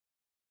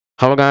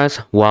Hello guys,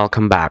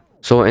 welcome back.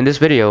 So in this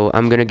video,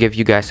 I'm gonna give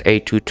you guys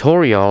a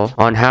tutorial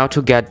on how to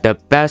get the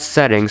best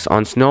settings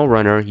on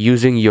SnowRunner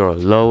using your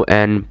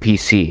low-end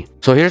PC.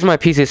 So here's my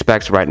PC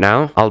specs right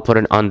now. I'll put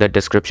it on the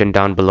description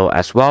down below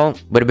as well.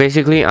 But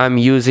basically, I'm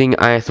using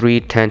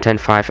i3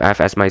 10105F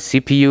as my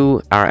CPU,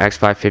 RX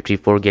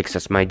 554 gigs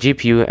as my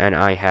GPU, and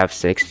I have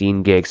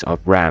 16 gigs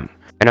of RAM.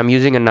 And I'm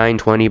using a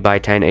 920 by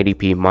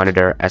 1080p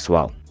monitor as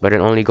well. But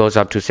it only goes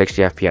up to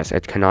 60 FPS.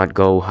 It cannot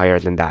go higher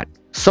than that.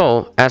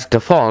 So, as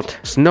default,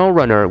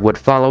 SnowRunner would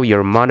follow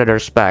your monitor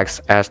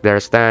specs as their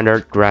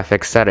standard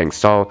graphics settings.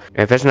 So,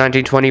 if it's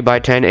 1920 by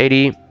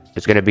 1080,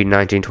 it's gonna be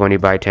 1920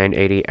 by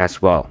 1080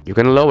 as well. You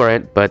can lower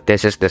it, but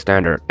this is the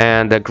standard.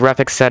 And the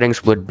graphics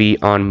settings would be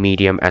on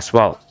medium as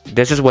well.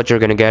 This is what you're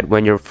gonna get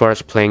when you're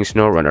first playing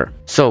SnowRunner.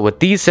 So, with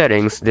these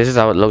settings, this is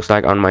how it looks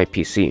like on my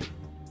PC.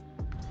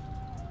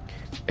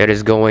 It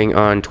is going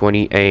on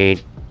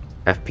 28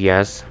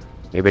 FPS.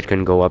 Maybe it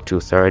can go up to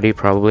 30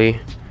 probably.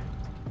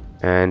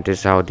 And this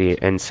is how the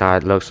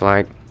inside looks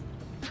like.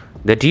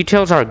 The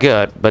details are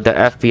good, but the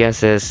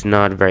FPS is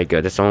not very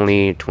good. It's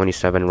only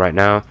 27 right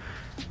now.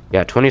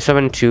 Yeah,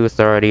 27 to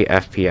 30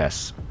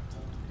 FPS.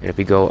 And if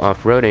we go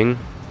off-roading,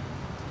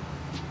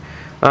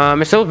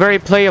 it's still very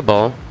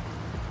playable,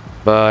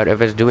 but if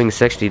it's doing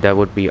 60, that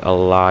would be a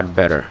lot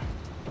better.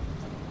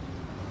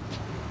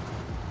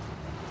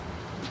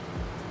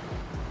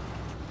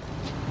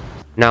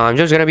 Now, I'm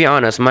just gonna be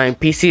honest, my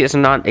PC is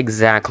not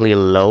exactly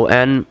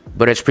low-end,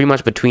 but it's pretty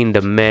much between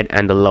the mid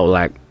and the low,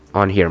 like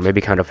on here,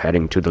 maybe kind of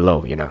heading to the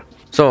low, you know.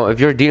 So if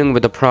you're dealing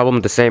with the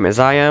problem the same as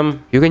I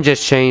am, you can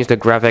just change the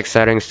graphics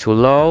settings to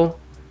low,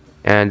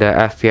 and the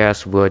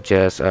FPS would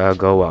just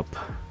go up.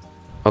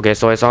 Okay,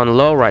 so it's on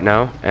low right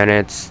now, and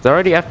it's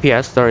 30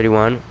 FPS,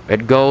 31.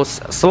 It goes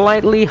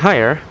slightly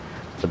higher,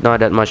 but not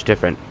that much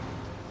different.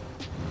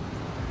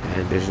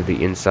 And this is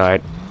the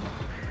inside.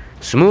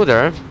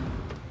 Smoother,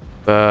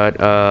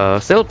 but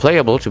still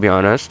playable, to be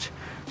honest.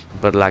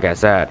 But like I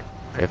said,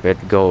 if it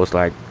goes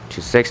like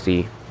to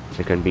 60,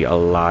 it can be a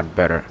lot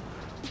better.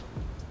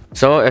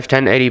 So if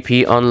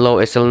 1080p on low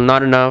is still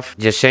not enough,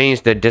 just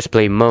change the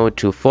display mode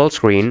to full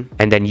screen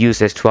and then use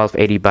this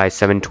 1280 by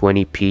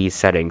 720p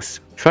settings.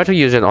 Try to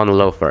use it on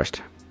low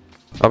first.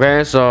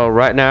 Okay, so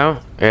right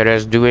now it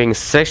is doing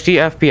 60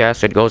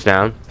 FPS. It goes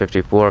down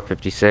 54,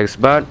 56,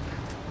 but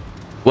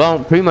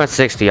well, pretty much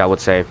 60, I would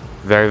say.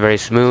 Very, very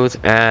smooth,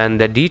 and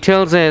the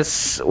details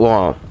is,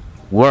 well,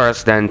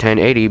 worse than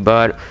 1080,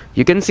 but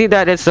you can see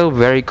that it's still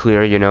very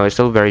clear, you know. It's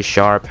still very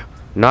sharp.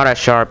 Not as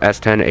sharp as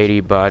 1080,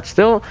 but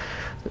still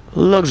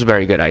looks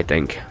very good, I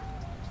think.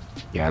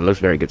 Yeah, it looks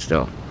very good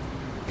still.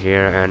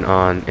 Here and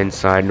on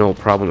inside, no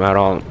problem at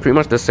all. Pretty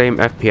much the same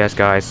FPS,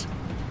 guys.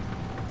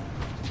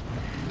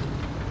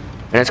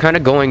 And it's kind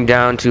of going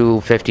down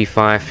to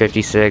 55,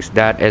 56.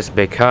 That is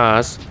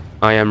because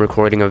I am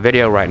recording a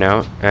video right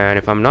now, and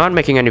if I'm not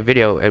making any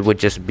video, it would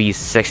just be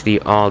 60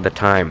 all the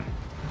time.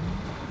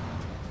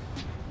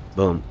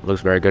 Boom,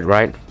 looks very good,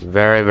 right?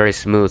 Very, very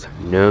smooth,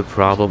 no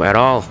problem at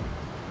all.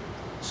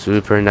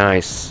 Super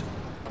nice.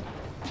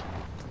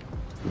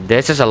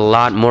 This is a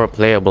lot more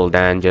playable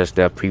than just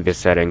the previous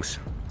settings.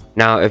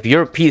 Now, if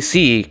your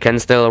PC can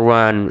still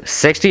run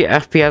 60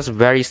 FPS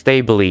very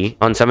stably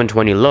on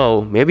 720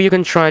 low, maybe you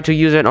can try to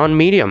use it on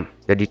medium.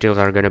 The details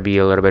are gonna be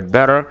a little bit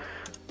better.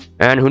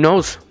 And who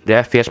knows, the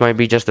FPS might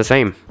be just the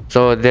same.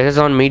 So this is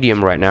on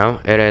medium right now.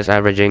 It is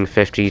averaging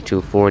 50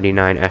 to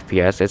 49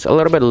 FPS. It's a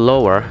little bit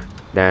lower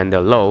than the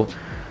low.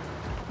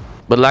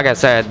 But like I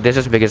said, this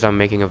is because I'm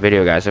making a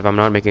video, guys. If I'm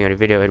not making any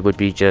video, it would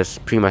be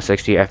just pretty much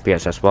 60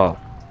 FPS as well.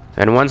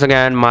 And once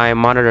again, my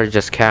monitor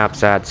just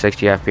caps at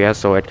 60 FPS,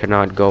 so it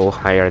cannot go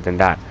higher than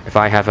that. If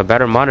I have a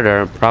better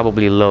monitor,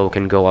 probably low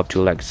can go up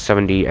to like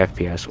 70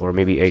 FPS or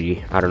maybe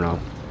 80. I don't know.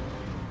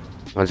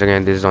 Once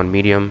again, this is on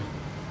medium.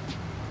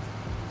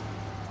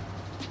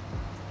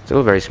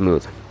 Still very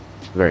smooth,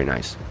 very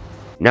nice.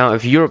 Now,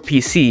 if your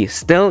PC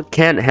still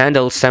can't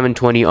handle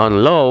 720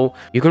 on low,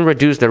 you can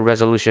reduce the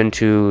resolution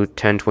to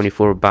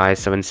 1024 by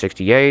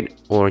 768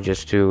 or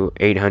just to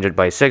 800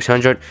 by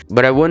 600.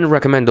 But I wouldn't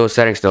recommend those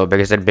settings though,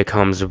 because it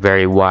becomes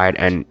very wide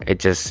and it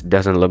just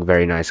doesn't look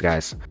very nice,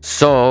 guys.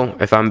 So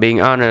if I'm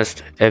being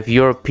honest, if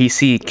your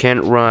PC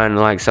can't run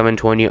like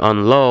 720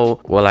 on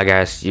low, well, I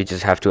guess you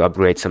just have to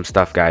upgrade some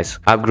stuff, guys.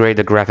 Upgrade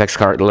the graphics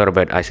card a little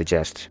bit, I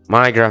suggest.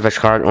 My graphics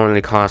card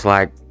only costs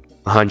like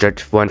 100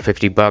 to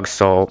 150 bucks,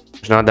 so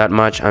it's not that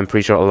much. I'm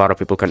pretty sure a lot of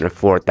people can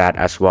afford that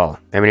as well.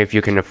 I mean, if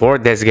you can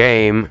afford this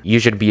game, you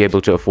should be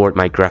able to afford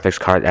my graphics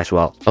card as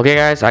well. Okay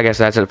guys, I guess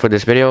that's it for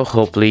this video.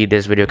 Hopefully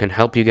this video can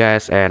help you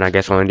guys, and I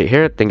guess I'll end it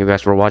here. Thank you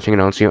guys for watching,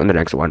 and I'll see you on the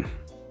next one.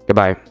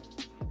 Goodbye.